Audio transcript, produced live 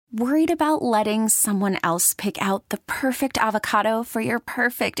Worried about letting someone else pick out the perfect avocado for your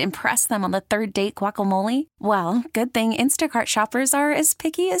perfect impress them on the third date guacamole? Well, good thing Instacart shoppers are as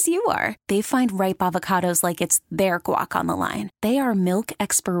picky as you are. They find ripe avocados like it's their guac on the line. They are milk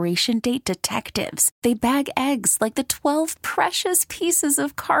expiration date detectives. They bag eggs like the 12 precious pieces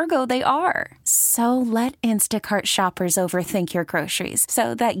of cargo they are. So let Instacart shoppers overthink your groceries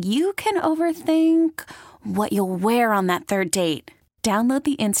so that you can overthink what you'll wear on that third date. Download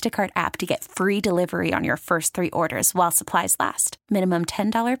the Instacart app to get free delivery on your first 3 orders while supplies last. Minimum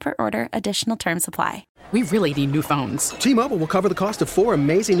 $10 per order. Additional terms apply. We really need new phones. T-Mobile will cover the cost of 4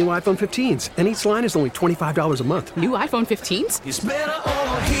 amazing new iPhone 15s, and each line is only $25 a month. New iPhone 15s? It's better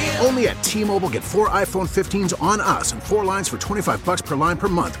over here. Only at T-Mobile, get 4 iPhone 15s on us and 4 lines for $25 per line per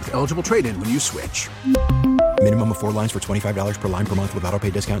month with eligible trade-in when you switch. Minimum of 4 lines for $25 per line per month with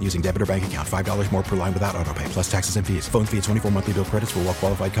autopay discount using debit or bank account. $5 more per line without autopay, plus taxes and fees. Phone fee at 24 monthly bill credits for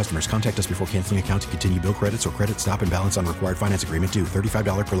well-qualified customers. Contact us before canceling account to continue bill credits or credit stop and balance on required finance agreement due.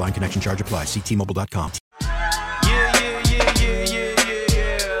 $35 per line connection charge applies. See T-Mobile.com.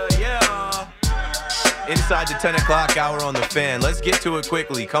 Inside the 10 o'clock hour on the Fan. Let's get to it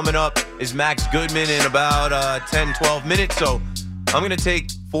quickly. Coming up is Max Goodman in about 10, 12 minutes. So I'm going to take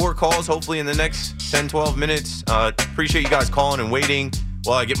 4 calls, hopefully, in the next 10, 12 minutes. Appreciate you guys calling and waiting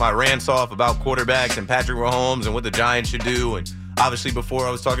while I get my rants off about quarterbacks and Patrick Mahomes and what the Giants should do. And obviously, before I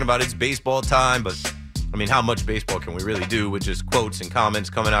was talking about it's baseball time, but I mean, how much baseball can we really do with just quotes and comments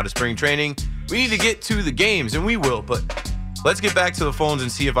coming out of spring training? We need to get to the games, and we will, but let's get back to the phones and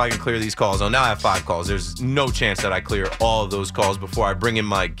see if I can clear these calls. Now I have 5 calls. There's no chance that I clear all of those calls before I bring in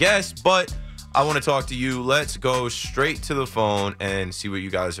my guest, but I want to talk to you. Let's go straight to the phone and see what you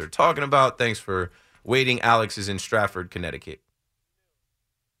guys are talking about. Thanks for waiting. Alex is in Stratford, Connecticut.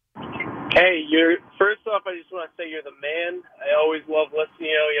 Hey, first off, I just want to say you're the man. I always love listening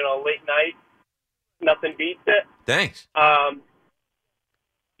to you, late night. Nothing beats it. Thanks.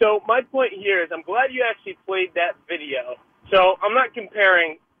 So my point here is I'm glad you actually played that video. So I'm not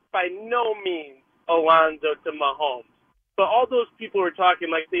comparing by no means Alonso to Mahomes. But all those people were talking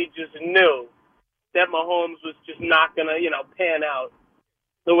like they just knew that Mahomes was just not going to, pan out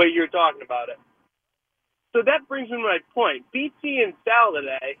the way you're talking about it. So that brings me to my point. BT and Sal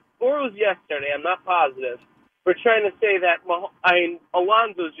today, or it was yesterday, I'm not positive, we're trying to say that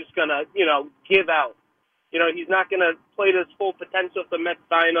Alonso's just going to, give out. He's not going to play to his full potential if the Mets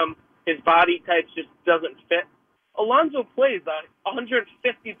sign him. His body type just doesn't fit. Alonso plays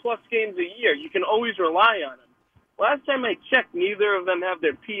 150-plus games a year. You can always rely on him. Last time I checked, neither of them have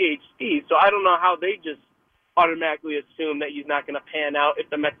their PhD, so I don't know how they just automatically assume that he's not going to pan out if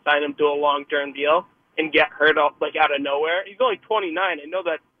the Mets sign him to a long-term deal and get hurt out of nowhere. He's only 29. I know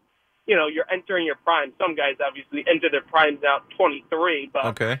that, you're entering your prime. Some guys obviously enter their primes now at 23, but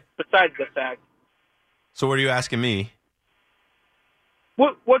okay. Besides the fact. So what are you asking me?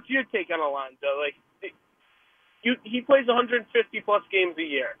 What's your take on Alonso? He plays 150-plus games a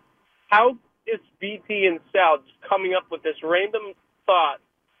year. How is BT and Sal just coming up with this random thought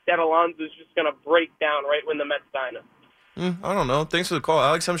that Alonso's just going to break down right when the Mets sign him? I don't know. Thanks for the call,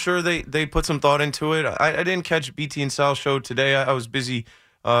 Alex. I'm sure they put some thought into it. I didn't catch BT and Sal's show today. I was busy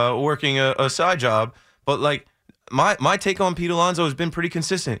working a side job. But, my take on Pete Alonso has been pretty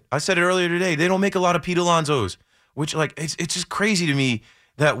consistent. I said it earlier today. They don't make a lot of Pete Alonsos, which, it's just crazy to me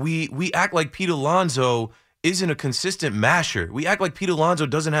that we act like Pete Alonso isn't a consistent masher. We act like Pete Alonso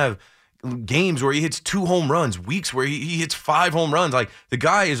doesn't have games where he hits 2 home runs, weeks where he hits 5 home runs. The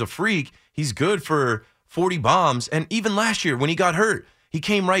guy is a freak. He's good for 40 bombs. And even last year when he got hurt, he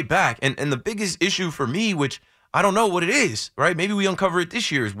came right back. And the biggest issue for me, which I don't know what it is, right? Maybe we uncover it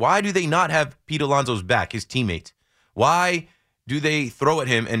this year, is why do they not have Pete Alonso's back, his teammates? Why do they throw at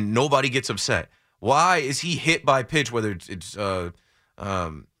him and nobody gets upset? Why is he hit by pitch, whether it's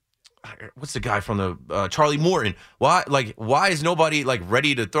what's the guy from the Charlie Morton? Why is nobody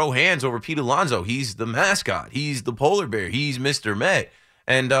ready to throw hands over Pete Alonso? He's the mascot. He's the polar bear. He's Mr. Met.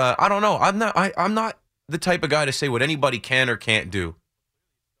 And I don't know. I'm not the type of guy to say what anybody can or can't do.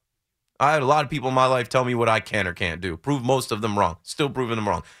 I had a lot of people in my life tell me what I can or can't do. Prove most of them wrong. Still proving them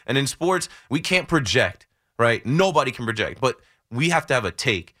wrong. And in sports, we can't project, right? Nobody can project, but we have to have a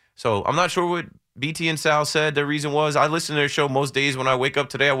take. So I'm not sure what BT and Sal said the reason was. I listen to their show most days when I wake up.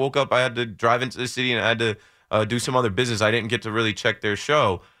 Today I woke up, I had to drive into the city and I had to do some other business. I didn't get to really check their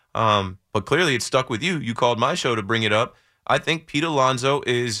show. But clearly it stuck with you. You called my show to bring it up. I think Pete Alonso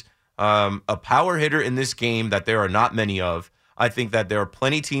is a power hitter in this game that there are not many of. I think that there are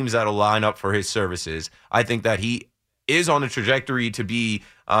plenty teams that will line up for his services. I think that he is on a trajectory to be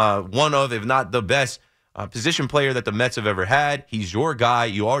one of, if not the best position player that the Mets have ever had. He's your guy.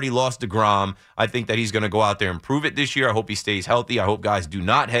 You already lost DeGrom. I think that he's going to go out there and prove it this year. I hope he stays healthy. I hope guys do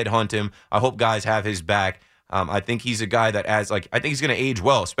not headhunt him. I hope guys have his back. I think he's a guy that I think he's going to age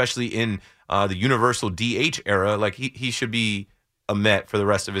well, especially in the universal DH era. Like he should be a Met for the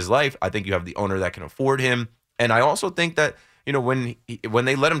rest of his life. I think you have the owner that can afford him. And I also think that, when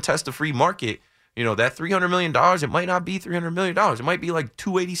they let him test the free market, that $300 million, it might not be $300 million. It might be like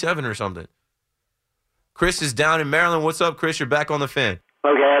 287 or something. Chris is down in Maryland. What's up, Chris? You're back on the Fan.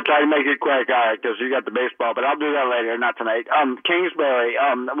 Okay, I'll try to make it quick, because you got the baseball, but I'll do that later, not tonight. Kingsbury,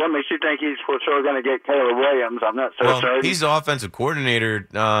 what makes you think he's for sure going to get Caleb Williams? I'm not so certain. He's the offensive coordinator.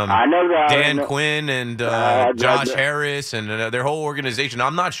 I know that. Dan Quinn and Josh Harris and their whole organization.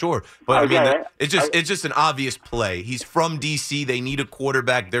 I'm not sure, but okay. I mean, it's just an obvious play. He's from D.C. They need a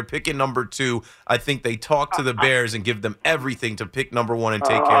quarterback. They're picking number 2. I think they talk to the Bears and give them everything to pick number 1 and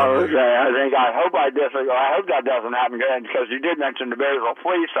take care of it. Okay, I hope I disagree. I hope that doesn't happen, because you did mention the Bears will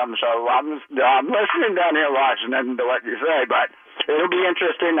fleece them, so I'm listening down here watching to what you say, but it'll be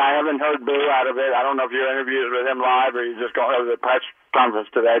interesting. I haven't heard Boo out of it. I don't know if your interviews with him live or you just going over the press conference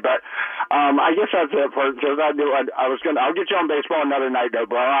today, but I guess that's it for because I'll get you on baseball another night though,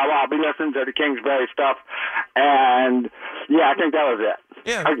 bro. I'll be listening to the Kingsbury stuff, and yeah, I think that was it.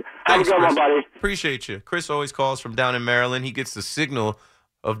 Yeah, have a good one, buddy. Appreciate you. Chris always calls from down in Maryland. He gets the signal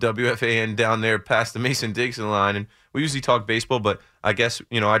of WFAN down there past the Mason-Dixon line, and we usually talk baseball, but I guess,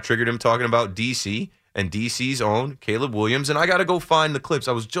 I triggered him talking about D.C. and D.C.'s own Caleb Williams, and I got to go find the clips.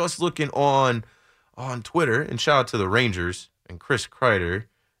 I was just looking on Twitter, and shout out to the Rangers and Chris Kreider,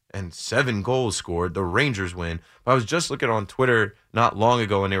 and 7 goals scored. The Rangers win. But I was just looking on Twitter not long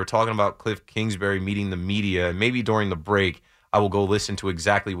ago, and they were talking about Cliff Kingsbury meeting the media, and maybe during the break I will go listen to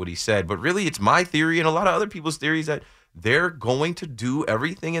exactly what he said. But really, it's my theory and a lot of other people's theories that they're going to do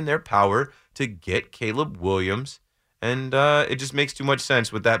everything in their power to get Caleb Williams. And it just makes too much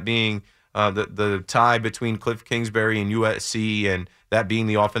sense with that being the tie between Cliff Kingsbury and USC, and that being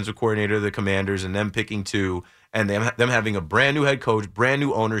the offensive coordinator of the Commanders, and them picking 2, and them having a brand new head coach, brand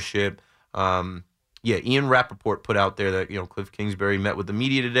new ownership. Ian Rappaport put out there that Cliff Kingsbury met with the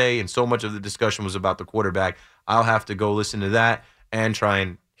media today, and so much of the discussion was about the quarterback. I'll have to go listen to that and try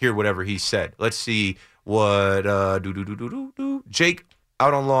and hear whatever he said. Let's see what Jake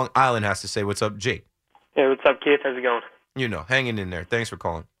out on Long Island has to say. What's up, Jake? Hey, what's up, Keith? How's it going? Hanging in there. Thanks for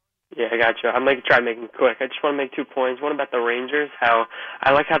calling. Yeah, I got you. I'm going to try making it quick. I just want to make 2 points. One about the Rangers,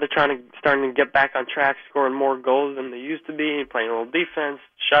 I like how they're starting to get back on track, scoring more goals than they used to be, playing a little defense,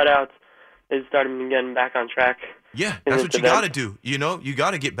 shutouts. They started getting back on track. Yeah, that's what you got to do. You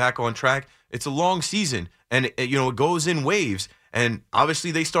got to get back on track. It's a long season, and it goes in waves. And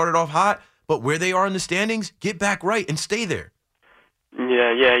obviously they started off hot, but where they are in the standings, get back right and stay there.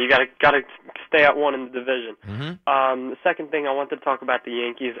 Yeah, you gotta stay at 1 in the division. Mm-hmm. The second thing I wanted to talk about the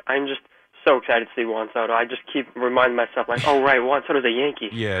Yankees. I'm just so excited to see Juan Soto. I just keep reminding myself, oh right, Juan Soto's a Yankee.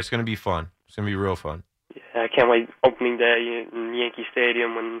 Yeah, it's gonna be fun. It's gonna be real fun. Yeah, I can't wait opening day in Yankee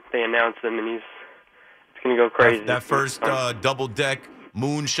Stadium when they announce him, and it's gonna go crazy. That first double deck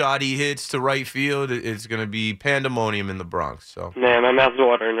moonshot he hits to right field, it's gonna be pandemonium in the Bronx. So man, my mouth's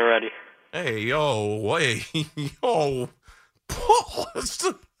watering already. Hey, yo. What?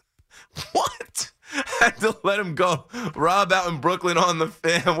 Had to let him go. Rob out in Brooklyn on the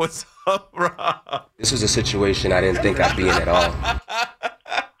Fan. What's up, Rob? This was a situation I didn't think I'd be in at all.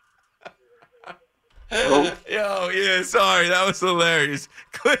 Yo, yeah, sorry. That was hilarious.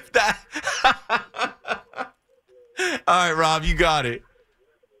 Clip that. All right, Rob, you got it.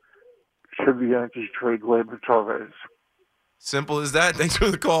 Should the Yankees trade Gleyber Torres? Simple as that. Thanks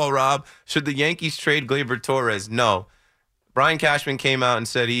for the call, Rob. Should the Yankees trade Gleyber Torres? No. Brian Cashman came out and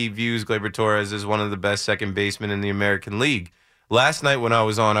said he views Gleyber Torres as one of the best second basemen in the American League. Last night when I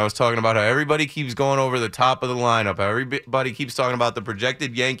was on, I was talking about how everybody keeps going over the top of the lineup. How everybody keeps talking about the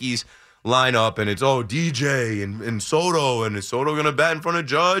projected Yankees lineup, and it's, DJ and Soto, and is Soto going to bat in front of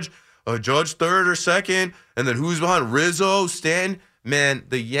Judge? Judge third or second? And then who's behind? Rizzo, Stan? Man,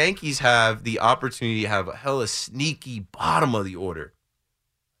 the Yankees have the opportunity to have a hella sneaky bottom of the order.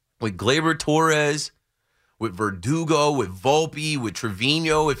 With Gleyber Torres, with Verdugo, with Volpe, with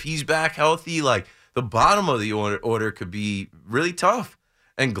Trevino, if he's back healthy, like the bottom of the order could be really tough.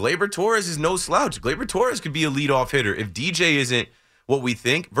 And Gleyber Torres is no slouch. Gleyber Torres could be a leadoff hitter. If DJ isn't what we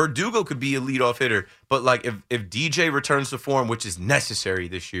think, Verdugo could be a leadoff hitter. But like if DJ returns to form, which is necessary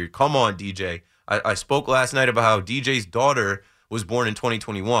this year, come on, DJ. I spoke last night about how DJ's daughter was born in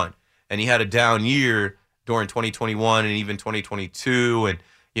 2021, and he had a down year during 2021 and even 2022, and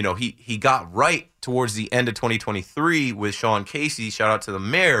he got right towards the end of 2023 with Sean Casey. Shout out to the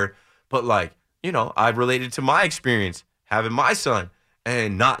mayor. But like I related to my experience having my son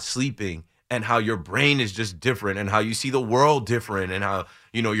and not sleeping, and how your brain is just different, and how you see the world different, and how,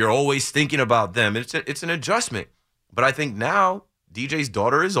 you're always thinking about them. It's an adjustment. But I think now DJ's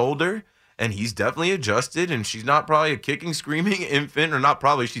daughter is older, and he's definitely adjusted, and she's not probably a kicking, screaming infant, or not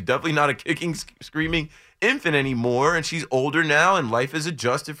probably, she's definitely not a kicking, screaming infant anymore, and she's older now, and life is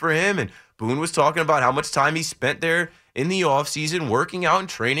adjusted for him. And Boone was talking about how much time he spent there in the offseason working out and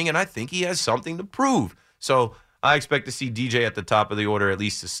training, and I think he has something to prove. So I expect to see DJ at the top of the order, at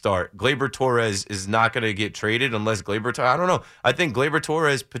least to start. Gleyber Torres is not going to get traded unless I don't know. I think Gleyber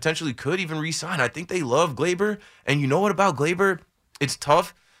Torres potentially could even re-sign. I think they love Gleyber. And you know what about Gleyber? It's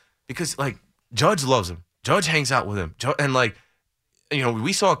tough because, Judge loves him. Judge hangs out with him. And,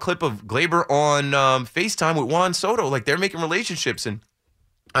 we saw a clip of Gleyber on FaceTime with Juan Soto. They're making relationships. And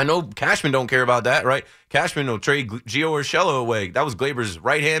I know Cashman don't care about that, right? Cashman will trade Gio Urshela away. That was Gleyber's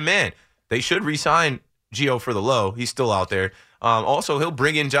right-hand man. They should re-sign Gio for the low. He's still out there. Also, he'll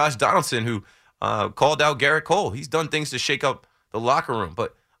bring in Josh Donaldson, who called out Garrett Cole. He's done things to shake up the locker room.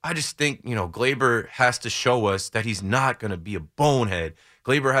 But I just think, Gleyber has to show us that he's not going to be a bonehead.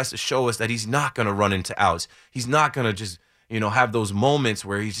 Gleyber has to show us that he's not going to run into outs. He's not going to just, have those moments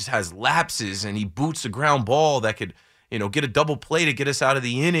where he just has lapses and he boots a ground ball that could, get a double play to get us out of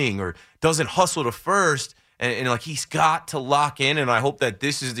the inning, or doesn't hustle to first. And he's got to lock in, and I hope that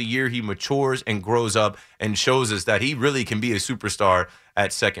this is the year he matures and grows up and shows us that he really can be a superstar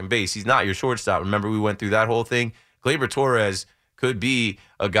at second base. He's not your shortstop. Remember, we went through that whole thing? Gleyber Torres could be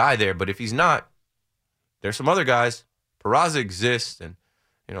a guy there, but if he's not, there's some other guys. Peraza exists, and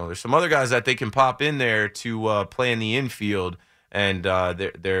there's some other guys that they can pop in there to play in the infield, and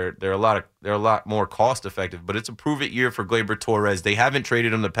they're a lot more cost effective. But it's a prove it year for Gleyber Torres. They haven't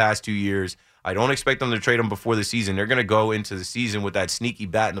traded him the past 2 years. I don't expect them to trade him before the season. They're going to go into the season with that sneaky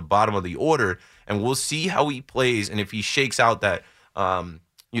bat in the bottom of the order, and we'll see how he plays and if he shakes out that,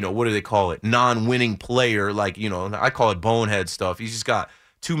 what do they call it, non-winning player, I call it bonehead stuff. He's just got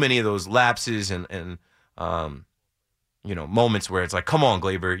too many of those lapses and moments where it's like, come on,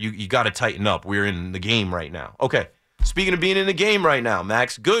 Gleyber, you got to tighten up. We're in the game right now. Okay, speaking of being in the game right now,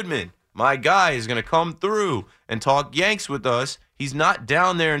 Max Goodman, my guy, is going to come through and talk Yanks with us. He's not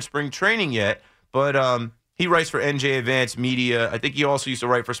down there in spring training yet, but he writes for NJ Advanced Media. I think he also used to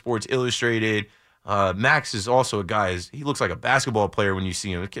write for Sports Illustrated. Max is also a guy. He looks like a basketball player when you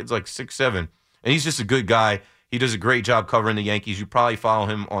see him. The kid's like 6'7", and he's just a good guy. He does a great job covering the Yankees. You probably follow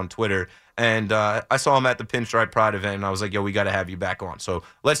him on Twitter. And I saw him at the Pinstripe Pride event, and I was like, yo, we got to have you back on. So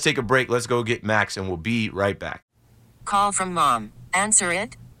let's take a break. Let's go get Max, and we'll be right back. Call from mom. Answer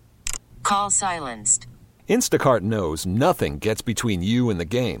it. Call silenced. Instacart knows nothing gets between you and the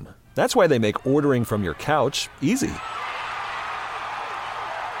game. That's why they make ordering from your couch easy.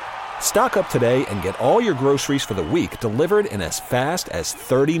 Stock up today and get all your groceries for the week delivered in as fast as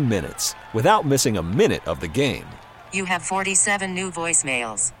 30 minutes without missing a minute of the game. You have 47 new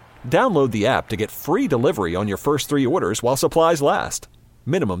voicemails. Download the app to get free delivery on your first 3 orders while supplies last.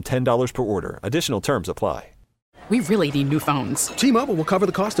 Minimum $10 per order. Additional terms apply. We really need new phones. T-Mobile will cover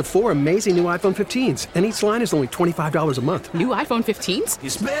the cost of 4 amazing new iPhone 15s, and each line is only $25 a month. New iPhone 15s?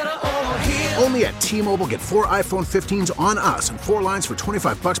 It's better over here. Only at T-Mobile, get 4 iPhone 15s on us and 4 lines for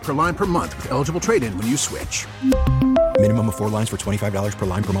 $25 per line per month with eligible trade-in when you switch. Minimum of 4 lines for $25 per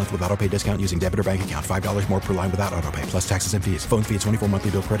line per month with autopay discount using debit or bank account. $5 more per line without autopay, plus taxes and fees. Phone fee at 24 monthly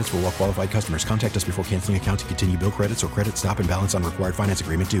bill credits for well-qualified customers. Contact us before canceling account to continue bill credits or credit stop and balance on required finance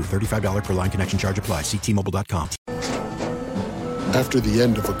agreement due. $35 per line connection charge applies. See T-Mobile.com. After the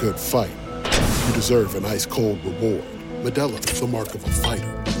end of a good fight, you deserve an ice-cold reward. Modelo is the mark of a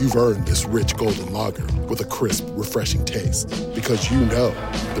fighter. You've earned this rich golden lager with a crisp, refreshing taste. Because you know,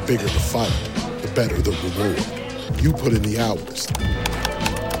 the bigger the fight, the better the reward. You put in the hours,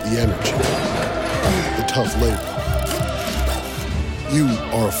 the energy, the tough labor. You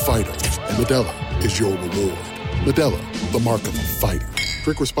are a fighter, and Modelo is your reward. Modelo, the mark of a fighter.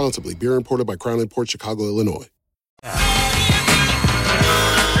 Drink responsibly. Beer imported by Crown Imports, Chicago, Illinois.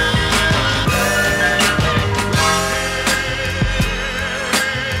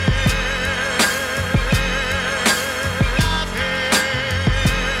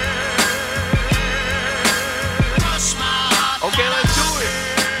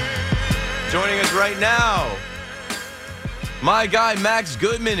 Right now, my guy Max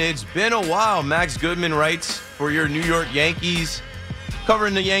Goodman. It's been a while. Max Goodman writes for your New York Yankees,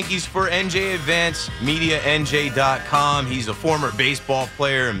 covering the Yankees for NJ Advanced Media, NJ.com. He's a former baseball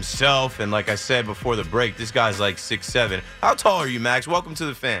player himself, and like I said before the break, this guy's like 6'7". How tall are you, Max? Welcome to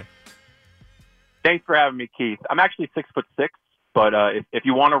the Fan. Thanks for having me, Keith. I'm actually 6'6", But if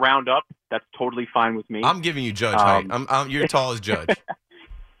you want to round up, that's totally fine with me. I'm giving you Judge height. You're tall as Judge.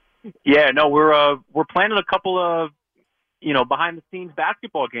 Yeah, no, we're planning a couple of behind the scenes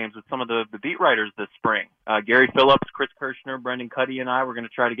basketball games with some of the beat writers this spring. Gary Phillips, Chris Kirshner, Brendan Cuddy, and I, we're going to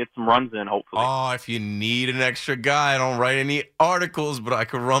try to get some runs in, hopefully. Oh, if you need an extra guy, I don't write any articles, but I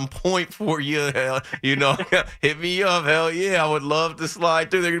could run point for you. Hell, hit me up. Hell yeah, I would love to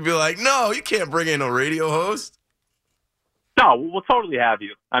slide through. They're going to be like, no, you can't bring in a radio host. No, we'll totally have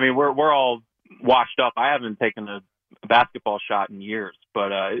you. I mean, we're all washed up. I haven't taken a basketball shot in years,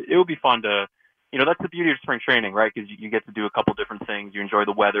 but it would be fun to, that's the beauty of spring training, right? Because you get to do a couple different things. You enjoy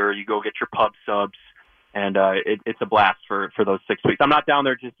the weather. You go get your pub subs, and it's a blast for those 6 weeks. I'm not down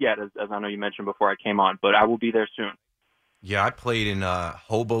there just yet, as I know you mentioned before I came on, but I will be there soon. Yeah, I played in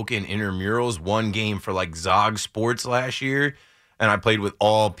Hoboken Intramurals, one game for Zog Sports last year, and I played with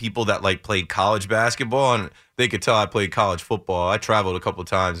all people that played college basketball, and they could tell I played college football. I traveled a couple of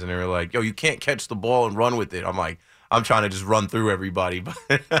times, and they were like, yo, you can't catch the ball and run with it. I'm like, I'm trying to just run through everybody.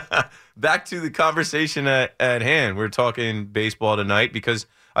 But back to the conversation at hand. We're talking baseball tonight because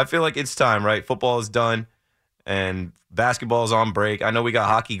I feel like it's time, right? Football is done, and basketball is on break. I know we got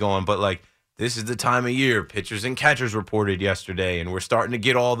hockey going, but this is the time of year. Pitchers and catchers reported yesterday, and we're starting to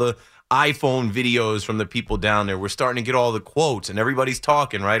get all the iPhone videos from the people down there. We're starting to get all the quotes, and everybody's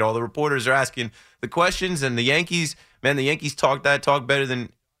talking, right? All the reporters are asking the questions, and the Yankees talk better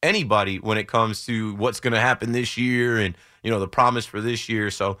than anybody when it comes to what's going to happen this year and, the promise for this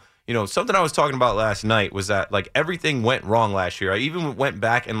year. So, something I was talking about last night was that, everything went wrong last year. I even went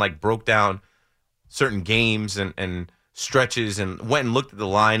back and, broke down certain games and stretches and went and looked at the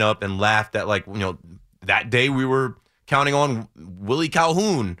lineup and laughed at, that day we were counting on Willie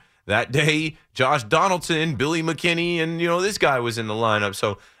Calhoun. That day, Josh Donaldson, Billy McKinney, and, this guy was in the lineup.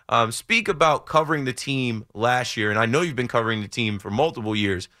 So speak about covering the team last year. And I know you've been covering the team for multiple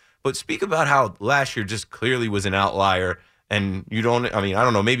years, but speak about how last year just clearly was an outlier. And I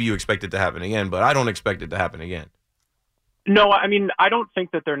don't know, maybe you expect it to happen again, but I don't expect it to happen again. No, I don't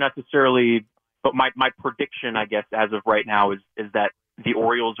think that they're necessarily, but my prediction, I guess, as of right now is that the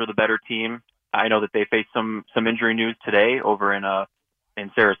Orioles are the better team. I know that they faced some injury news today over in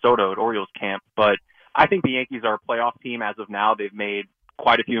Sarasota at Orioles camp, but I think the Yankees are a playoff team as of now. They've made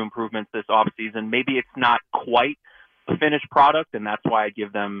quite a few improvements this offseason. Maybe it's not quite a finished product, and that's why I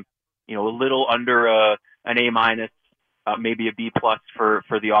give them, a little under an A-, maybe a B+ for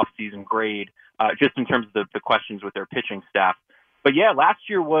the offseason grade, just in terms of the questions with their pitching staff. But yeah, last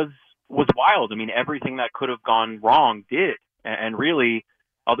year was wild. I mean, everything that could have gone wrong did, and really,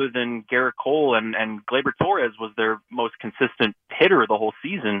 other than Garrett Cole and Gleyber Torres was their most consistent hitter the whole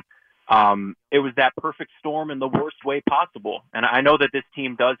season. It was that perfect storm in the worst way possible. And I know that this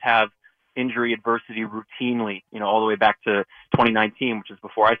team does have injury adversity routinely, all the way back to 2019, which is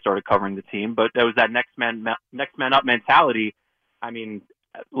before I started covering the team. But there was that next man up mentality. I mean,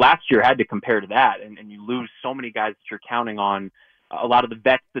 last year had to compare to that, and you lose so many guys that you're counting on. A lot of the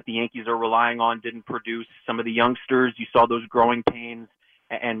vets that the Yankees are relying on didn't produce. Some of the youngsters, you saw those growing pains.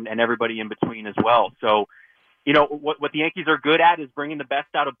 And everybody in between as well. So, what the Yankees are good at is bringing the best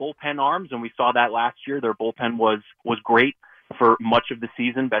out of bullpen arms, and we saw that last year. Their bullpen was great for much of the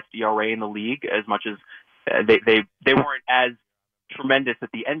season, best ERA in the league, as much as they weren't as tremendous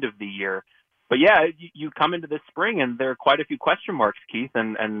at the end of the year. But yeah, you come into this spring, and there are quite a few question marks, Keith,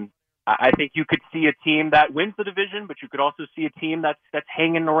 and I think you could see a team that wins the division, but you could also see a team that's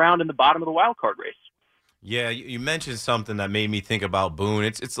hanging around in the bottom of the wild card race. Yeah, you mentioned something that made me think about Boone.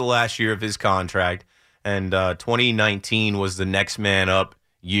 It's the last year of his contract, and 2019 was the next man up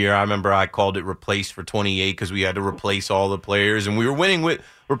year. I remember I called it replace for 28 because we had to replace all the players, and we were winning with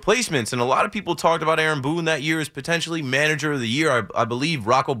replacements. And a lot of people talked about Aaron Boone that year as potentially manager of the year. I believe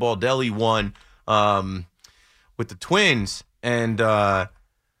Rocco Baldelli won with the Twins, and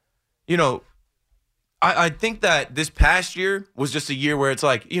I think that this past year was just a year where it's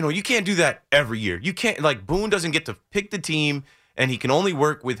you can't do that every year. You can't, Boone doesn't get to pick the team, and he can only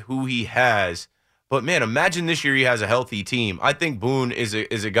work with who he has. But, man, imagine this year he has a healthy team. I think Boone is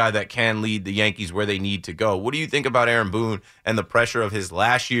a guy that can lead the Yankees where they need to go. What do you think about Aaron Boone and the pressure of his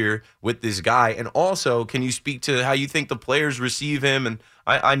last year with this guy? And also, can you speak to how you think the players receive him? And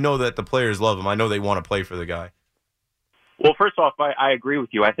I know that the players love him. I know they want to play for the guy. Well, first off, I agree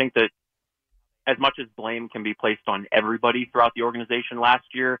with you. I think that as much as blame can be placed on everybody throughout the organization last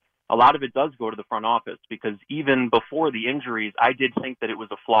year, a lot of it does go to the front office, because even before the injuries, I did think that it was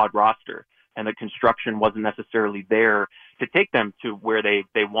a flawed roster and the construction wasn't necessarily there to take them to where they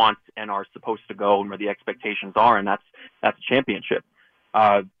want and are supposed to go and where the expectations are, and that's a championship.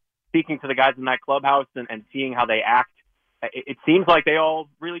 Speaking to the guys in that clubhouse and seeing how they act it seems like they all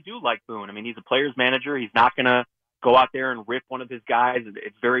really do like Boone. I mean, he's a player's manager. He's not going to go out there and rip one of his guys.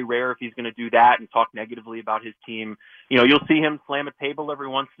 It's very rare if he's going to do that and talk negatively about his team. You'll see him slam a table every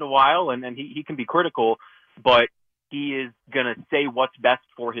once in a while, and he can be critical, but he is going to say what's best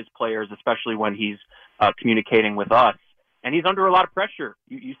for his players, especially when he's communicating with us. And he's under a lot of pressure.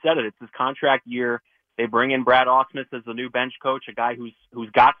 You said it. It's his contract year. They bring in Brad Ausmus as the new bench coach, a guy who's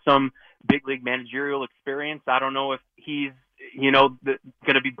got some big league managerial experience. I don't know if he's going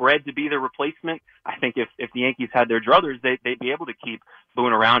to be bred to be the replacement. I think if the Yankees had their druthers, they'd be able to keep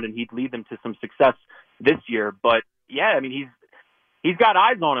Boone around and he'd lead them to some success this year. But yeah, I mean, he's got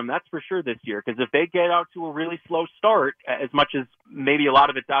eyes on him, that's for sure, this year, because if they get out to a really slow start, as much as maybe a lot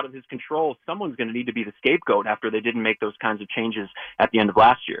of it's out of his control, someone's going to need to be the scapegoat after they didn't make those kinds of changes at the end of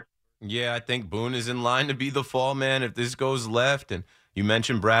last year. Yeah, I think Boone is in line to be the fall man if this goes left. And you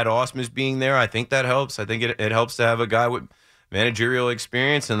mentioned Brad Ausmus being there. I think that helps. I think it helps to have a guy with managerial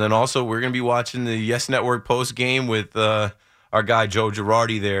experience. And then also we're going to be watching the Yes Network post game with our guy Joe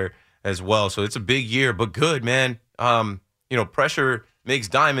Girardi there as well. So it's a big year, but good, man. Pressure makes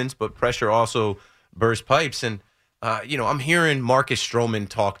diamonds, but pressure also bursts pipes. And, I'm hearing Marcus Stroman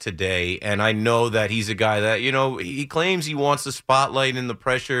talk today, and I know that he's a guy that, he claims he wants the spotlight and the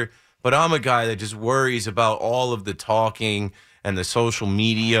pressure, but I'm a guy that just worries about all of the talking and the social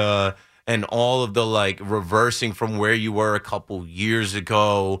media and all of the, reversing from where you were a couple years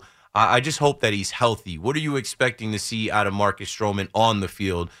ago. I just hope that he's healthy. What are you expecting to see out of Marcus Stroman on the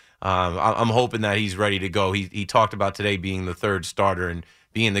field? I'm hoping that he's ready to go. He talked about today being the third starter and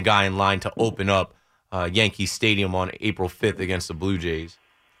being the guy in line to open up Yankee Stadium on April 5th against the Blue Jays.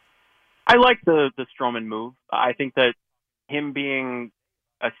 I like the Stroman move. I think that him being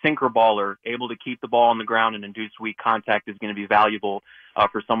a sinker baller, able to keep the ball on the ground and induce weak contact, is going to be valuable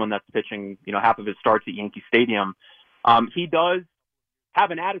for someone that's pitching, half of his starts at Yankee Stadium. He does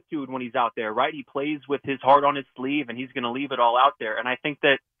have an attitude when he's out there, right? He plays with his heart on his sleeve, and he's going to leave it all out there. And I think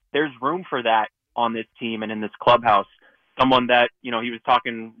that there's room for that on this team and in this clubhouse. Someone that, he was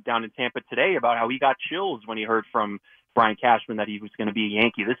talking down in Tampa today about how he got chills when he heard from Brian Cashman that he was going to be a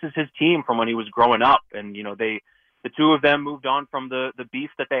Yankee. This is his team from when he was growing up. And, the two of them moved on from the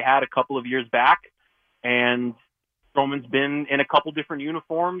beef that they had a couple of years back. And Stroman's been in a couple different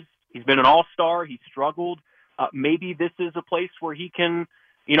uniforms. He's been an all-star. He struggled. Maybe this is a place where he can,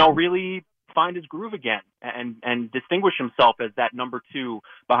 really find his groove again and distinguish himself as that number two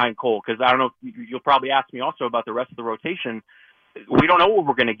behind Cole. Because I don't know, you'll probably ask me also about the rest of the rotation. We don't know what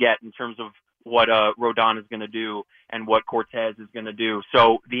we're going to get in terms of what Rodon is going to do and what Cortez is going to do.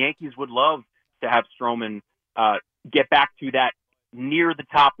 So the Yankees would love to have Stroman get back to that near the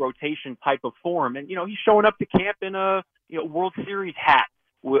top rotation type of form. And, he's showing up to camp in a World Series hat.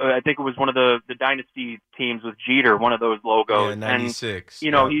 I think it was one of the dynasty teams with Jeter, one of those logos. Yeah, 96.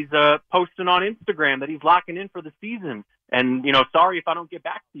 And, he's posting on Instagram that he's locking in for the season. And, sorry if I don't get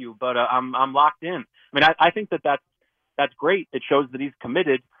back to you, but I'm locked in. I mean, I think that's great. It shows that he's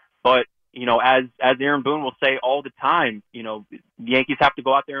committed. But, as Aaron Boone will say all the time, the Yankees have to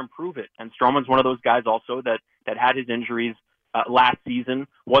go out there and prove it. And Stroman's one of those guys also that had his injuries last season,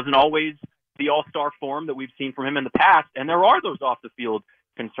 wasn't always the all-star form that we've seen from him in the past. And there are those off-the-field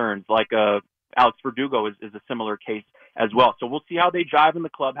concerns, like Alex Verdugo is a similar case as well. So we'll see how they jive in the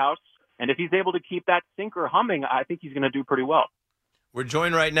clubhouse. And if he's able to keep that sinker humming, I think he's going to do pretty well. We're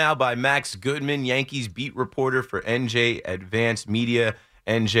joined right now by Max Goodman, Yankees beat reporter for NJ Advanced Media,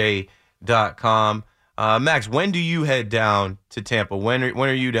 NJ.com. Max, when do you head down to Tampa? When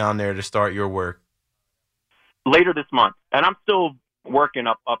are you down there to start your work? Later this month. And I'm still working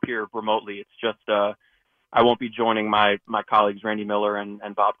up here remotely. It's just I won't be joining my colleagues Randy Miller and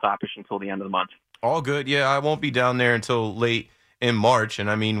Bob Clappish until the end of the month. All good. Yeah, I won't be down there until late in March.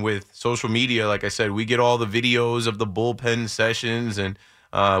 And I mean, with social media, like I said, we get all the videos of the bullpen sessions and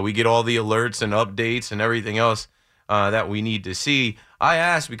we get all the alerts and updates and everything else that we need to see. I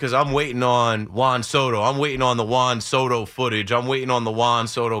asked because I'm waiting on Juan Soto. I'm waiting on the Juan Soto footage. I'm waiting on the Juan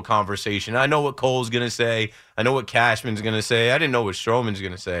Soto conversation. I know what Cole's going to say. I know what Cashman's going to say. I didn't know what Stroman's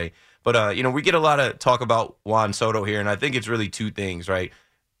going to say. But, we get a lot of talk about Juan Soto here, and I think it's really two things, right?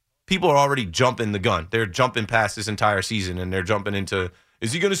 People are already jumping the gun. They're jumping past this entire season, and they're jumping into,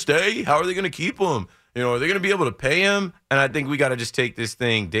 is he going to stay? How are they going to keep him? Are they going to be able to pay him? And I think we got to just take this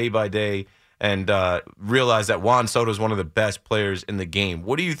thing day by day and realize that Juan Soto is one of the best players in the game.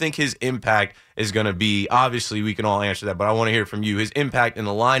 What do you think his impact is going to be? Obviously, we can all answer that, but I want to hear from you. His impact in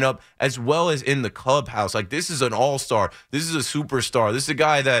the lineup as well as in the clubhouse. Like, this is an all-star. This is a superstar. This is a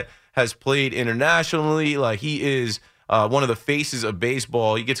guy that has played internationally. Like, he is one of the faces of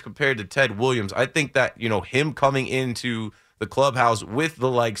baseball. He gets compared to Ted Williams. I think that, him coming into the clubhouse with the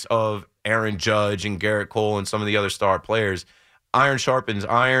likes of Aaron Judge and Garrett Cole and some of the other star players, iron sharpens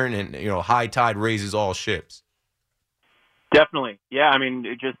iron, and, high tide raises all ships. Definitely. Yeah, I mean,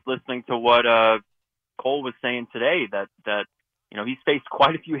 just listening to what Cole was saying today, that he's faced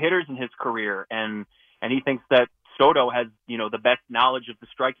quite a few hitters in his career, and he thinks that Soto has, the best knowledge of the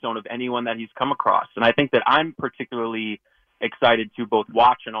strike zone of anyone that he's come across. And I think that I'm particularly excited to both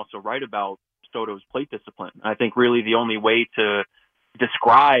watch and also write about Soto's plate discipline. I think really the only way to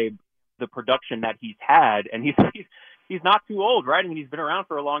describe the production that he's had, and he's not too old, right? I mean, he's been around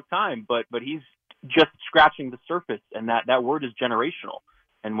for a long time, but he's just scratching the surface, and that word is generational.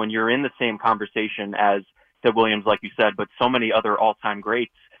 And when you're in the same conversation as Ted Williams, like you said, but so many other all-time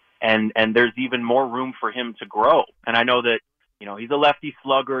greats, and there's even more room for him to grow. And I know that, he's a lefty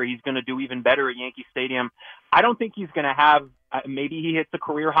slugger. He's going to do even better at Yankee Stadium. I don't think he's going to have, maybe he hits a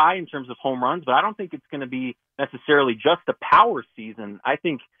career high in terms of home runs, but I don't think it's going to be necessarily just a power season. I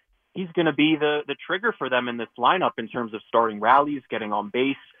think he's going to be the trigger for them in this lineup in terms of starting rallies, getting on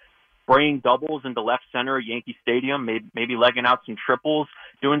base, spraying doubles into left center at Yankee Stadium, maybe legging out some triples,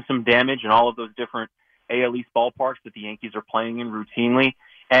 doing some damage in all of those different AL East ballparks that the Yankees are playing in routinely.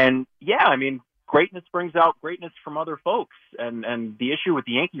 And yeah, I mean, greatness brings out greatness from other folks. And the issue with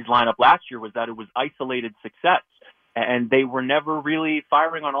the Yankees lineup last year was that it was isolated success, and they were never really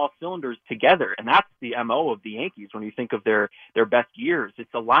firing on all cylinders together. And that's the MO of the Yankees when you think of their best years.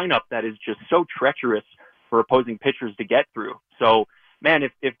 It's a lineup that is just so treacherous for opposing pitchers to get through. So, man,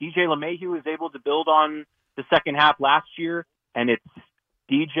 if DJ LeMahieu is able to build on the second half last year, and it's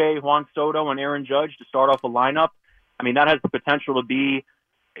DJ, Juan Soto, and Aaron Judge to start off a lineup, I mean, that has the potential to be,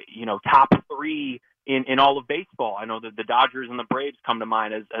 top three in all of baseball. I know that the Dodgers and the Braves come to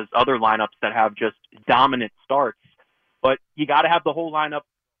mind as other lineups that have just dominant starts, but you got to have the whole lineup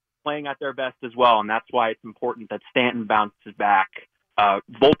playing at their best as well, and that's why it's important that Stanton bounces back.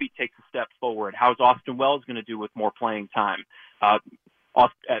 Volpe takes a step forward. How's Austin Wells going to do with more playing time?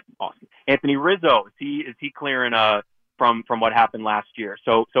 Anthony Rizzo, is he clearing from what happened last year?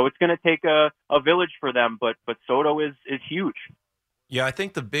 So it's going to take a village for them, but Soto is huge. Yeah, I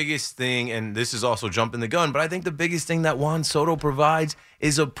think the biggest thing, and this is also jumping the gun, but I think the biggest thing that Juan Soto provides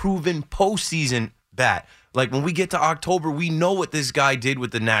is a proven postseason bat. Like, when we get to October, we know what this guy did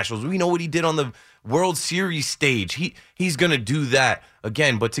with the Nationals. We know what he did on the World Series stage. He's going to do that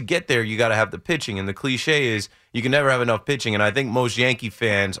again. But to get there, you got to have the pitching. And the cliche is you can never have enough pitching. And I think most Yankee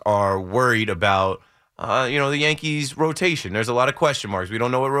fans are worried about, the Yankees' rotation. There's a lot of question marks. We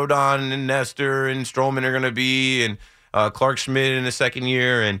don't know what Rodon and Nestor and Stroman are going to be, and Clark Schmidt in the second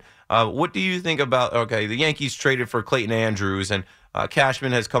year. And what do you think about, the Yankees traded for Clayton Andrews, and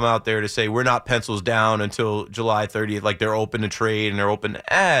Cashman has come out there to say we're not pencils down until July 30th. Like, they're open to trade and they're open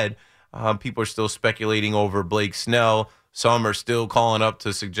to add. People are still speculating over Blake Snell. Some are still calling up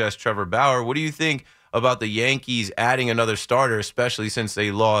to suggest Trevor Bauer. What do you think about the Yankees adding another starter, especially since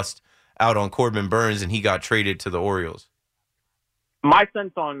they lost out on Corbin Burns and he got traded to the Orioles? My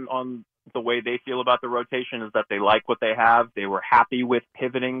sense on the way they feel about the rotation is that they like what they have. They were happy with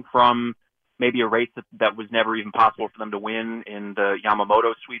pivoting from maybe a race that was never even possible for them to win in the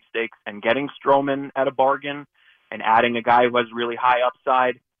Yamamoto sweepstakes and getting Stroman at a bargain and adding a guy who has really high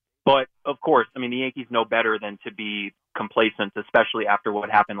upside. But, of course, I mean, the Yankees know better than to be complacent, especially after what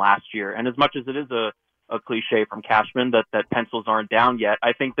happened last year. And as much as it is a cliche from Cashman that pencils aren't down yet,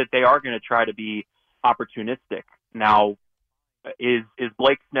 I think that they are going to try to be opportunistic. Now, is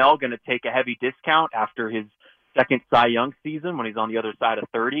Blake Snell going to take a heavy discount after his second Cy Young season when he's on the other side of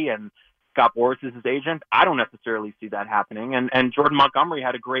 30 and Scott Boras is his agent? I don't necessarily see that happening. And Jordan Montgomery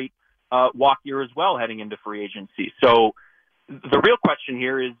had a great walk year as well heading into free agency. So the real question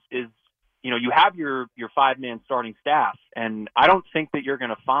here is you have your five-man starting staff, and I don't think that you're going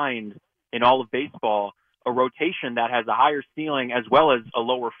to find in all of baseball a rotation that has a higher ceiling as well as a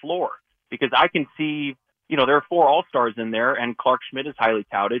lower floor, because I can see, there are 4 all-stars in there, and Clark Schmidt is highly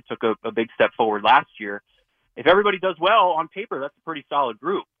touted, took a big step forward last year. If everybody does well on paper, that's a pretty solid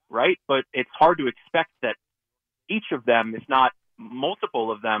group, right? But it's hard to expect that each of them, if not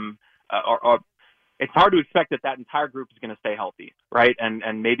multiple of them, it's hard to expect that entire group is going to stay healthy, right?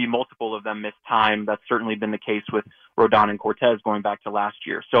 And maybe multiple of them miss time. That's certainly been the case with Rodon and Cortez going back to last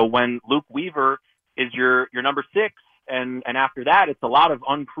year. So when Luke Weaver is your number 6, and after that, it's a lot of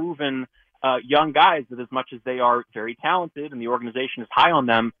unproven young guys that, as much as they are very talented and the organization is high on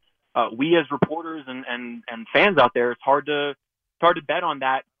them, we as reporters and fans out there, it's hard to bet on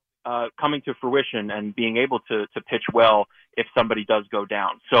that coming to fruition and being able to pitch well if somebody does go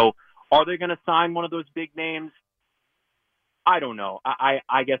down. So are they going to sign one of those big names? I don't know.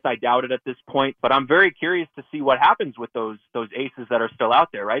 I guess I doubt it at this point, but I'm very curious to see what happens with those aces that are still out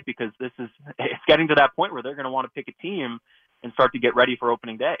there, right? Because it's getting to that point where they're going to want to pick a team and start to get ready for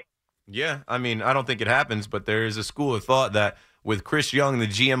opening day. Yeah, I mean, I don't think it happens, but there is a school of thought that with Chris Young, the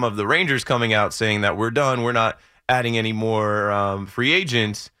GM of the Rangers, coming out saying that we're done, we're not adding any more free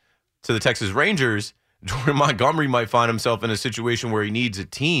agents to the Texas Rangers, Jordan Montgomery might find himself in a situation where he needs a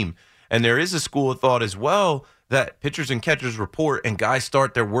team. And there is a school of thought as well that pitchers and catchers report and guys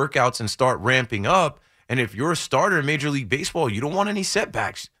start their workouts and start ramping up. And if you're a starter in Major League Baseball, you don't want any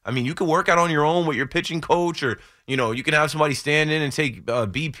setbacks. I mean, you can work out on your own with your pitching coach, or, you can have somebody stand in and take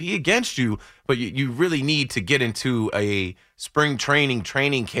BP against you, but you really need to get into a spring training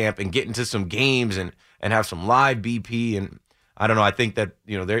camp and get into some games and have some live BP. And I don't know, I think that,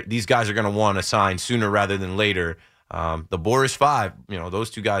 these guys are going to want to sign sooner rather than later. The Boris Five, those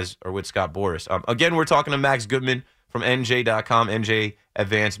two guys are with Scott Boras. Again, we're talking to Max Goodman from NJ.com, NJ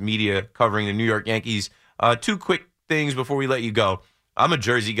Advanced Media, covering the New York Yankees. Two quick things before we let you go. I'm a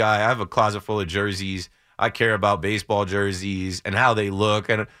jersey guy. I have a closet full of jerseys. I care about baseball jerseys and how they look.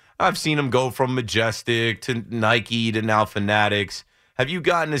 And I've seen them go from Majestic to Nike to now Fanatics. Have you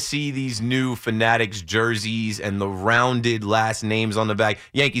gotten to see these new Fanatics jerseys and the rounded last names on the back?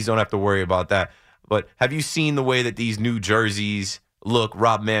 Yankees don't have to worry about that. But have you seen the way that these new jerseys look?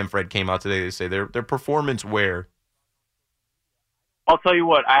 Rob Manfred came out today to say they're performance wear. I'll tell you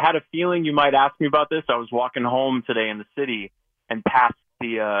what, I had a feeling you might ask me about this. I was walking home today in the city and passed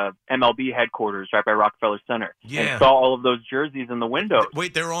the MLB headquarters right by Rockefeller Center. Yeah. And saw all of those jerseys in the windows.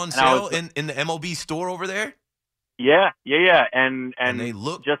 Wait, they're on sale in the MLB store over there? Yeah. And they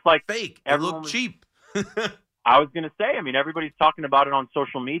look just like fake. They look cheap. I was going to say, everybody's talking about it on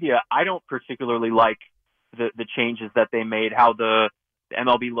social media. I don't particularly like the changes that they made, how the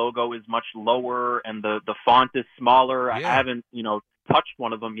MLB logo is much lower and the font is smaller. Yeah. I haven't, touched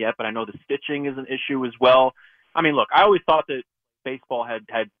one of them yet, but I know the stitching is an issue as well. Look, I always thought that baseball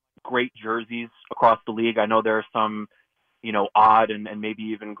had great jerseys across the league. I know there are some, odd and maybe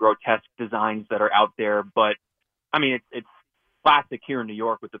even grotesque designs that are out there, but it's classic here in New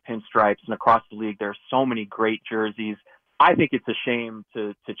York with the pinstripes, and across the league there are so many great jerseys. I think it's a shame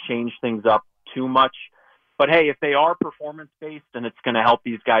to change things up too much. But hey, if they are performance-based and it's going to help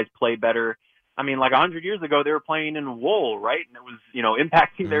these guys play better, like 100 years ago, they were playing in wool, right? And it was,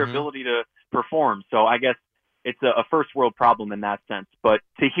 impacting their ability to perform. So I guess it's a first-world problem in that sense. But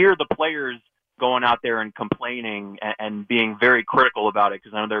to hear the players going out there and complaining and being very critical about it,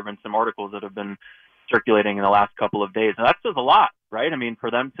 because I know there have been some articles that have been circulating in the last couple of days, and that says a lot, right? For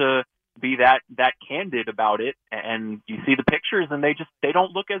them to be that candid about it, and you see the pictures and they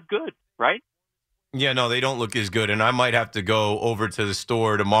don't look as good, right? Yeah, no, they don't look as good, and I might have to go over to the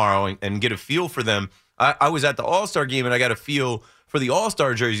store tomorrow and get a feel for them. I was at the All-Star game, and I got a feel for the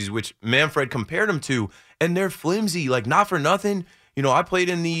All-Star jerseys, which Manfred compared them to, and they're flimsy, like not for nothing. I played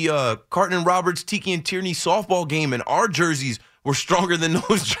in the Carton and Roberts, Tiki and Tierney softball game, and our jerseys were stronger than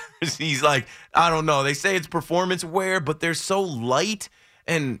those jerseys. Like, I don't know. They say it's performance wear, but they're so light,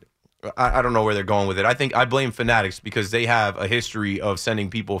 and I don't know where they're going with it. I blame Fanatics because they have a history of sending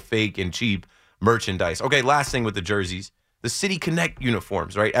people fake and cheap merchandise. Okay, last thing with the jerseys, the City Connect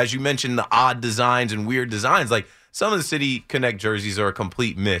uniforms, right? As you mentioned, the odd designs and weird designs, like some of the City Connect jerseys are a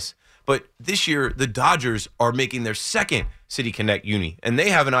complete miss. But this year, the Dodgers are making their second City Connect uni, and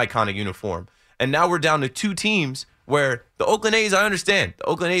they have an iconic uniform. And now we're down to two teams where the Oakland A's, I understand. The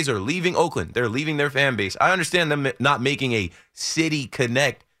Oakland A's are leaving Oakland. They're leaving their fan base. I understand them not making a City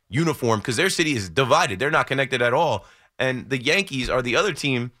Connect uniform because their city is divided. They're not connected at all. And the Yankees are the other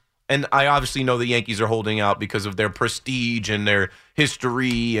team. And I obviously know the Yankees are holding out because of their prestige and their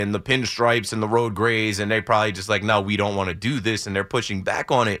history and the pinstripes and the road grays. And they probably just like, no, we don't want to do this. And they're pushing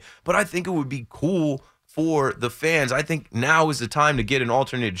back on it. But I think it would be cool for the fans. I think now is the time to get an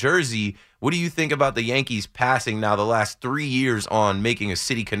alternate jersey. What do you think about the Yankees passing now the last 3 years on making a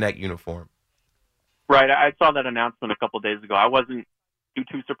City Connect uniform? Right. I saw that announcement a couple of days ago. I wasn't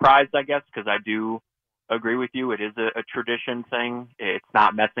too surprised, I guess, because I do agree with you. It is a tradition thing. It's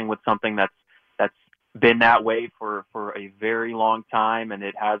not messing with something that's been that way for a very long time, and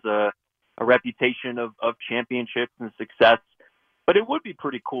it has a reputation of championships and success. But it would be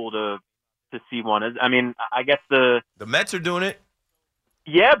pretty cool to see one. I guess the Mets are doing it.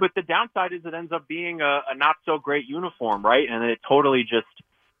 Yeah, but the downside is it ends up being a not so great uniform, right? And it totally just,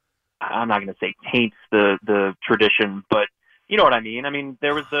 I'm not going to say taints the tradition, but you know what I mean?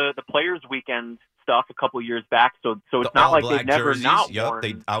 There was the Players Weekend stuff a couple years back, so it's not like they've never jerseys, not yep,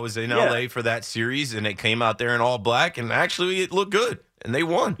 worn. I was in LA for that series, and it came out there in all black, and actually it looked good, and they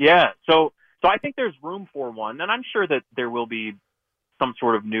won. Yeah, so So I think there's room for one, and I'm sure that there will be some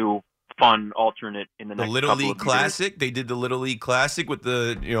sort of new fun alternate in the next Little couple League of Classic. years. They did the Little League Classic with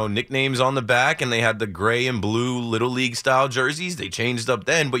the nicknames on the back, and they had the gray and blue Little League style jerseys. They changed up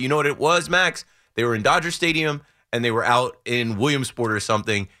then, but you know what it was, Max? They were in Dodger Stadium and they were out in Williamsport or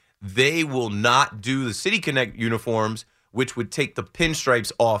something. They will not do the City Connect uniforms, which would take the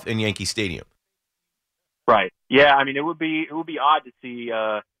pinstripes off in Yankee Stadium. Right. Yeah. I mean, it would be odd to see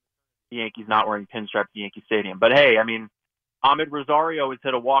the Yankees not wearing pinstripes at Yankee Stadium. But hey, I mean, Ahmed Rosario has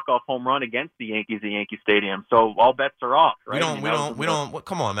hit a walk-off home run against the Yankees at Yankee Stadium, so all bets are off. Right? We don't.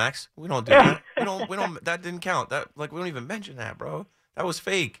 Come on, Max. We don't do that. We don't. That didn't count. We don't even mention that, bro. That was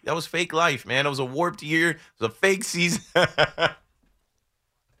fake. That was fake life, man. It was a warped year. It was a fake season.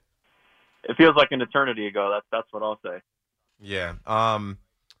 It feels like an eternity ago. That's what I'll say. Yeah.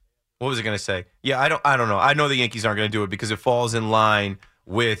 What was I gonna say? Yeah, I don't know. I know the Yankees aren't gonna do it because it falls in line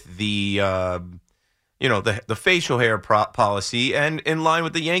with the the facial hair policy and in line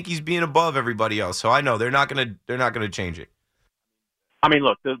with the Yankees being above everybody else. So I know they're not gonna change it. I mean,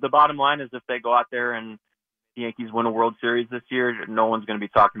 look, the bottom line is if they go out there and the Yankees win a World Series this year, no one's going to be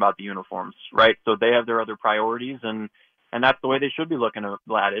talking about the uniforms, right? So they have their other priorities, and that's the way they should be looking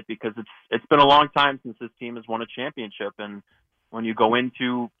at it, because it's been a long time since this team has won a championship, and when you go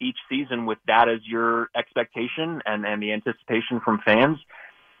into each season with that as your expectation and the anticipation from fans,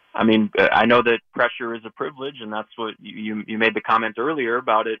 I mean, I know that pressure is a privilege, and that's what you made the comment earlier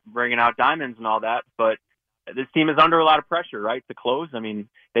about it bringing out diamonds and all that, but this team is under a lot of pressure, right, to close. I mean,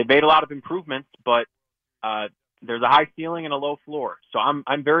 they've made a lot of improvements, but there's a high ceiling and a low floor. So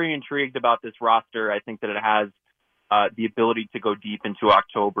I'm very intrigued about this roster. I think that it has the ability to go deep into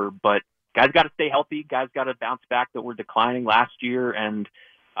October, but guys got to stay healthy. Guys got to bounce back that were declining last year, and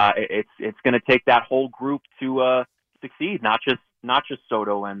it's going to take that whole group to succeed, not just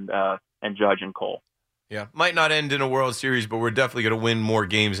Soto and Judge and Cole. Yeah, might not end in a World Series, but we're definitely going to win more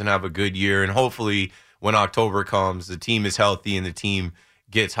games and have a good year. And hopefully, when October comes, the team is healthy and the team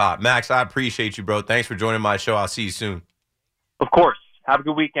gets hot. Max, I appreciate you, bro. Thanks for joining my show. I'll see you soon. Of course. Have a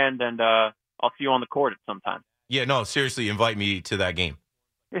good weekend, and I'll see you on the court at some time. Yeah, no, seriously, invite me to that game.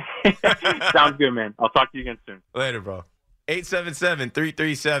 Sounds good, man. I'll talk to you again soon. Later, bro.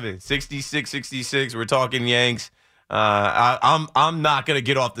 877-337-6666. We're talking Yanks. I'm not gonna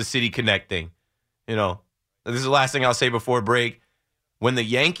get off the City Connect thing. This is the last thing I'll say before break. When the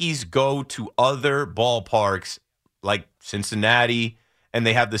Yankees go to other ballparks like Cincinnati and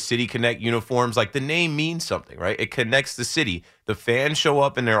they have the City Connect uniforms, like the name means something, right? It connects the city. The fans show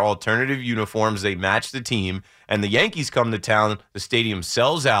up in their alternative uniforms. They match the team. And the Yankees come to town. The stadium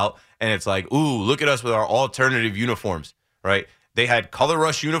sells out. And it's like, ooh, look at us with our alternative uniforms, right? They had color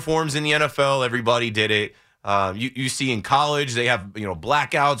rush uniforms in the NFL. Everybody did it. You see in college, they have,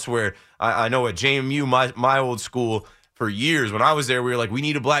 blackouts where I know at JMU, my old school, for years when I was there, we were like, we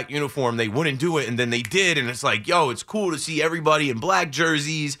need a black uniform. They wouldn't do it, and then they did, and it's like, yo, it's cool to see everybody in black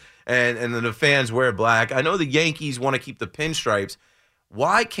jerseys, and then the fans wear black. I know the Yankees want to keep the pinstripes.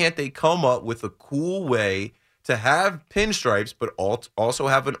 Why can't they come up with a cool way to have pinstripes but also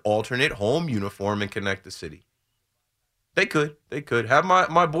have an alternate home uniform and connect the city? They could. Have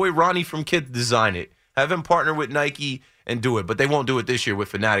my boy Ronnie from Kids design it. Have him partner with Nike and do it, but they won't do it this year with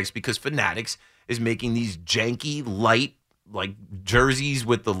Fanatics because Fanatics is making these janky, light, like jerseys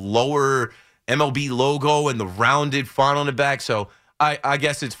with the lower MLB logo and the rounded font on the back. So I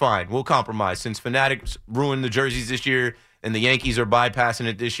guess it's fine. We'll compromise. Since Fanatics ruined the jerseys this year and the Yankees are bypassing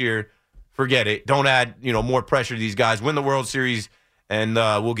it this year, forget it. Don't add more pressure to these guys. Win the World Series, and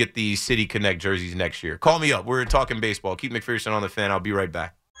we'll get the City Connect jerseys next year. Call me up. We're talking baseball. Keith McPherson on the Fan. I'll be right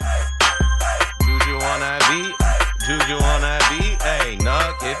back. Juju on that beat. Juju on that beat, hey,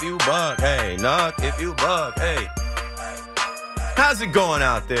 knock if you buck, hey, knock if you buck, hey. How's it going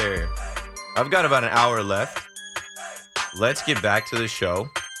out there? I've got about an hour left. Let's get back to the show.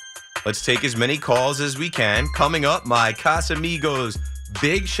 Let's take as many calls as we can. Coming up, my Casamigos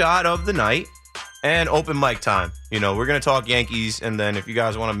big shot of the night and open mic time. We're going to talk Yankees, and then if you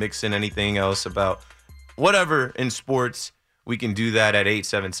guys want to mix in anything else about whatever in sports, we can do that at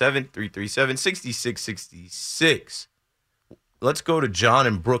 877-337-6666. Let's go to John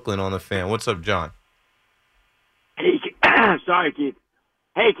in Brooklyn on the Fan. What's up, John? Hey, sorry, Keith.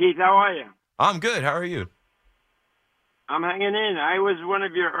 Hey, Keith, how are you? I'm good. How are you? I'm hanging in. I was one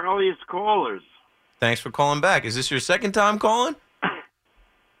of your earliest callers. Thanks for calling back. Is this your second time calling?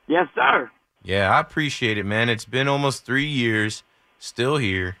 Yes, sir. Yeah, I appreciate it, man. It's been almost 3 years. Still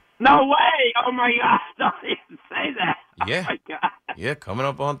here. No way! Oh, my God. Don't even say that. Yeah. Oh, my God. Yeah, coming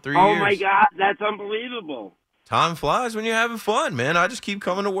up on 3 years. Oh, my God. That's unbelievable. Time flies when you're having fun, man. I just keep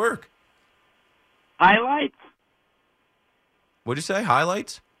coming to work. Highlights? What'd you say?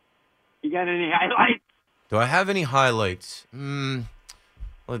 Highlights? You got any highlights? Do I have any highlights?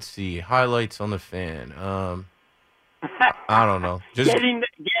 Let's see. Highlights on the Fan. I don't know. Just getting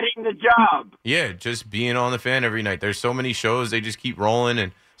the job. Yeah, just being on the Fan every night. There's so many shows, they just keep rolling.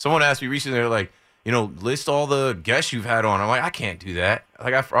 And someone asked me recently, they're like, list all the guests you've had on. I'm like, I can't do that.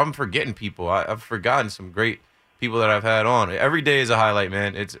 Like, I'm forgetting people. I've forgotten some great people that I've had on. Every day is a highlight,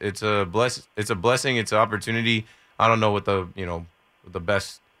 man. It's a blessing. It's an opportunity. I don't know what the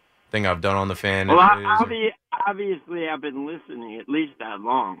best thing I've done on the Fan Well, is. obviously, I've been listening at least that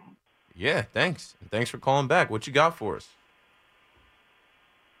long. Yeah, thanks. Thanks for calling back. What you got for us?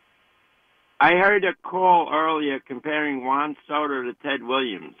 I heard a call earlier comparing Juan Soto to Ted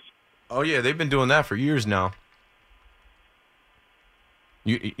Williams. Oh yeah, they've been doing that for years now.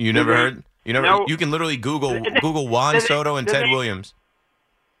 You never heard? You can literally Google Juan Soto and Ted Williams.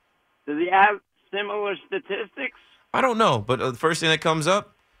 Do they have similar statistics? I don't know, but the first thing that comes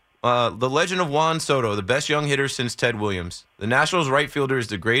up, the legend of Juan Soto, the best young hitter since Ted Williams. The Nationals right fielder is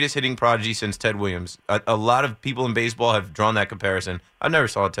the greatest hitting prodigy since Ted Williams. A lot of people in baseball have drawn that comparison. I never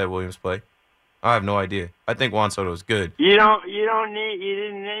saw Ted Williams play. I have no idea. I think Juan Soto is good. You didn't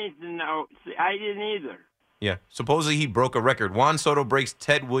need to know. See, I didn't either. Yeah. Supposedly he broke a record. Juan Soto breaks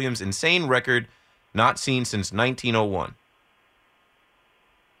Ted Williams' insane record not seen since 1901.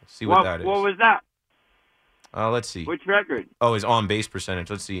 Let's see what that is. What was that? Let's see. Which record? Oh, his on-base percentage.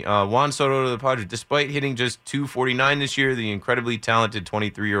 Let's see. Juan Soto to the Padres. Despite hitting just .249 this year, the incredibly talented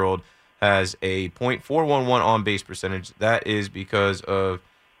 23-year-old has a .411 on-base percentage. That is because of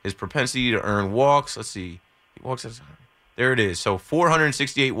his propensity to earn walks. Let's see. He walks. There it is. So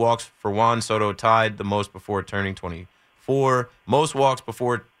 468 walks for Juan Soto, tied the most before turning 24. Most walks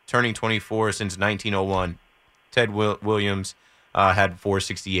before turning 24 since 1901. Ted Williams had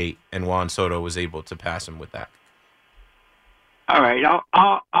 468, and Juan Soto was able to pass him with that. All right,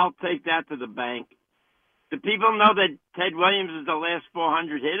 I'll take that to the bank. Do people know that Ted Williams is the last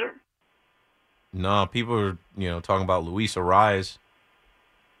 400 hitter? No, people are talking about Luis Ariz.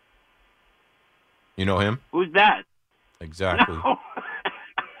 You know him? Who's that? Exactly. No.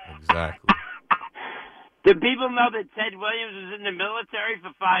 Exactly. Do people know that Ted Williams was in the military for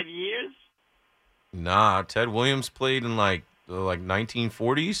 5 years? Nah, Ted Williams played in like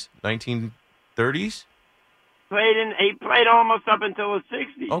 1940s, 1930s. He played almost up until the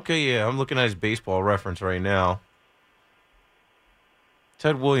 60s. Okay, yeah, I'm looking at his baseball reference right now.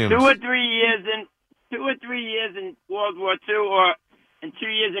 Ted Williams. 2 or 3 years in World War II, and 2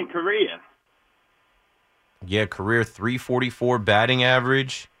 years in Korea. Yeah, career .344 batting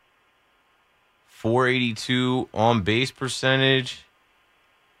average, .482 on base percentage,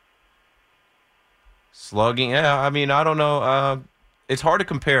 slugging. Yeah, I mean, I don't know. It's hard to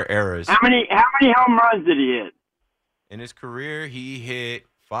compare eras. How many home runs did he hit? In his career, he hit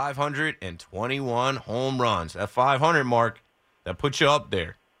 521 home runs. That 500 mark, that puts you up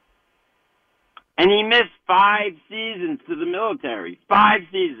there. And he missed 5 seasons to the military. 5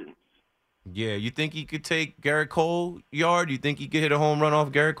 seasons. Yeah, you think he could take Garrett Cole yard? You think he could hit a home run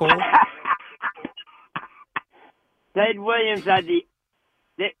off Garrett Cole? Ted Williams had they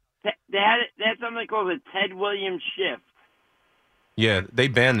had something called the Ted Williams shift. Yeah, they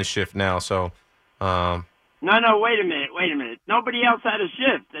banned the shift now, so. No, wait a minute. Nobody else had a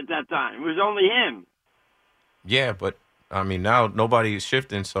shift at that time. It was only him. Yeah, but I mean now nobody's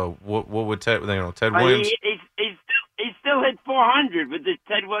shifting. So what would Ted But Williams? He still hit 400 with the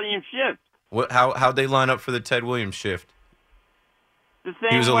Ted Williams shift. How'd they line up for the Ted Williams shift? The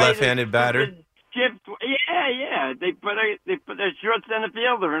same He was a way left-handed batter. Shift, yeah. They put a short center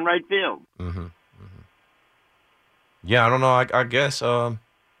fielder in right field. Mm-hmm. Yeah, I don't know.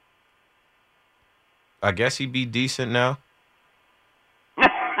 I guess he'd be decent now.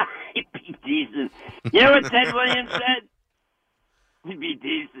 He'd be decent. You know what Ted Williams said? He'd be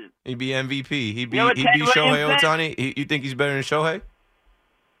decent. He'd be MVP. He'd be Ted Shohei Williams said? Ohtani. You think he's better than Shohei?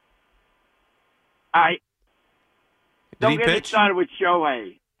 Don't he get me pitch? started with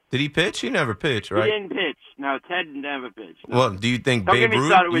Shohei. Did he pitch? He never pitched, right? He didn't pitch. No, Ted never pitched. No. Well, do you think Don't Babe get me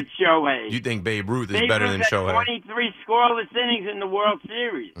Ruth? started with Shohei. You think Babe Ruth is Babe better Ruth than had Shohei? 23 scoreless innings in the World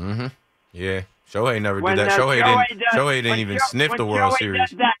Series. Mm-hmm. Yeah, Shohei never When, did that. Shohei didn't even sniff the World Shohei Series.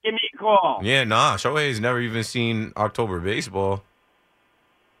 does that, give me a call. Yeah, Shohei's never even seen October baseball.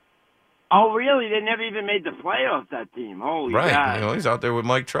 Oh, really? They never even made the playoffs, that team. Holy Right. God. He's out there with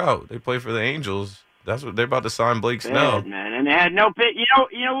Mike Trout. They play for the Angels. That's what they're about to sign Blake Snell. Bad, man. And they had no pitch. You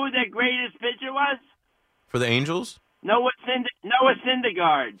know who their greatest pitcher was? For the Angels? Noah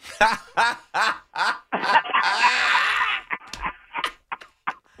Syndergaard.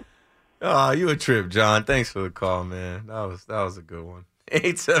 Oh, you a trip, John. Thanks for the call, man. That was a good one.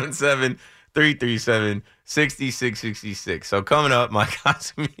 877-337-6666. So coming up, my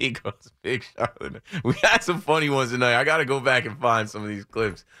Casamigos Big Charlotte. We had some funny ones tonight. I got to go back and find some of these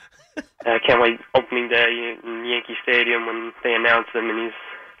clips. I can't wait opening day in Yankee Stadium when they announce him, and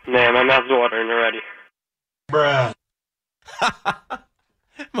man, my mouth's watering already. Bruh.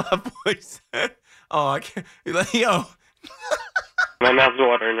 My boy said, oh, I can't. Yo. My mouth's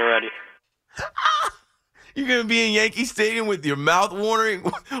watering already. You're going to be in Yankee Stadium with your mouth watering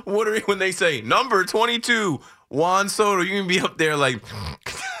when they say, number 22, Juan Soto. You're going to be up there like.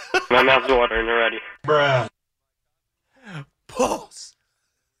 My mouth's watering already. Bruh. Pulse.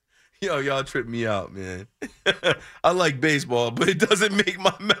 Yo, y'all trip me out, man. I like baseball, but it doesn't make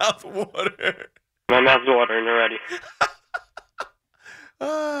my mouth water. My mouth's watering already.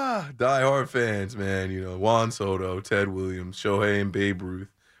 Die-hard fans, man. You know, Juan Soto, Ted Williams, Shohei, and Babe Ruth.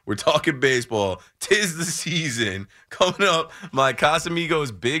 We're talking baseball. 'Tis the season. Coming up, my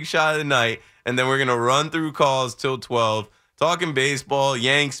Casamigos Big Shot of the night, and then we're going to run through calls till 12. Talking baseball,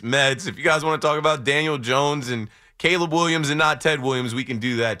 Yanks, Mets. If you guys want to talk about Daniel Jones and Caleb Williams and not Ted Williams, we can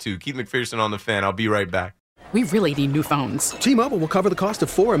do that too. Keith McPherson on the Fan. I'll be right back. We really need new phones. T-Mobile will cover the cost of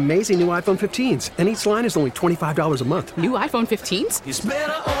 4 amazing new iPhone 15s, and each line is only $25 a month. New iPhone 15s? It's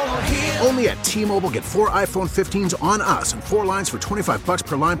better over here. Only at T-Mobile, get 4 iPhone 15s on us and 4 lines for $25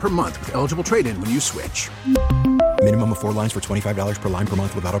 per line per month with eligible trade-in when you switch. Minimum of 4 lines for $25 per line per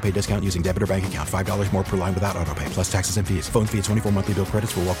month with autopay discount using debit or bank account. $5 more per line without autopay, plus taxes and fees. Phone fee at 24 monthly bill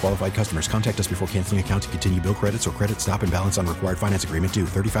credits for well-qualified customers. Contact us before canceling account to continue bill credits or credit stop and balance on required finance agreement due.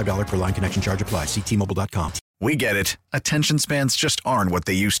 $35 per line connection charge applies. See T-Mobile.com. We get it. Attention spans just aren't what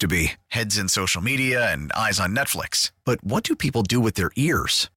they used to be. Heads in social media and eyes on Netflix. But what do people do with their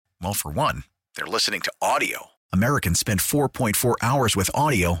ears? Well, for one, they're listening to audio. Americans spend 4.4 hours with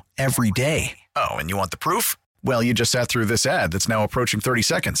audio every day. Oh, and you want the proof? Well, you just sat through this ad that's now approaching 30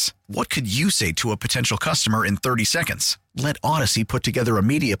 seconds. What could you say to a potential customer in 30 seconds? Let Odyssey put together a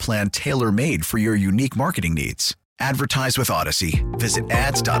media plan tailor-made for your unique marketing needs. Advertise with Odyssey. Visit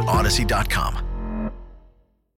ads.odyssey.com.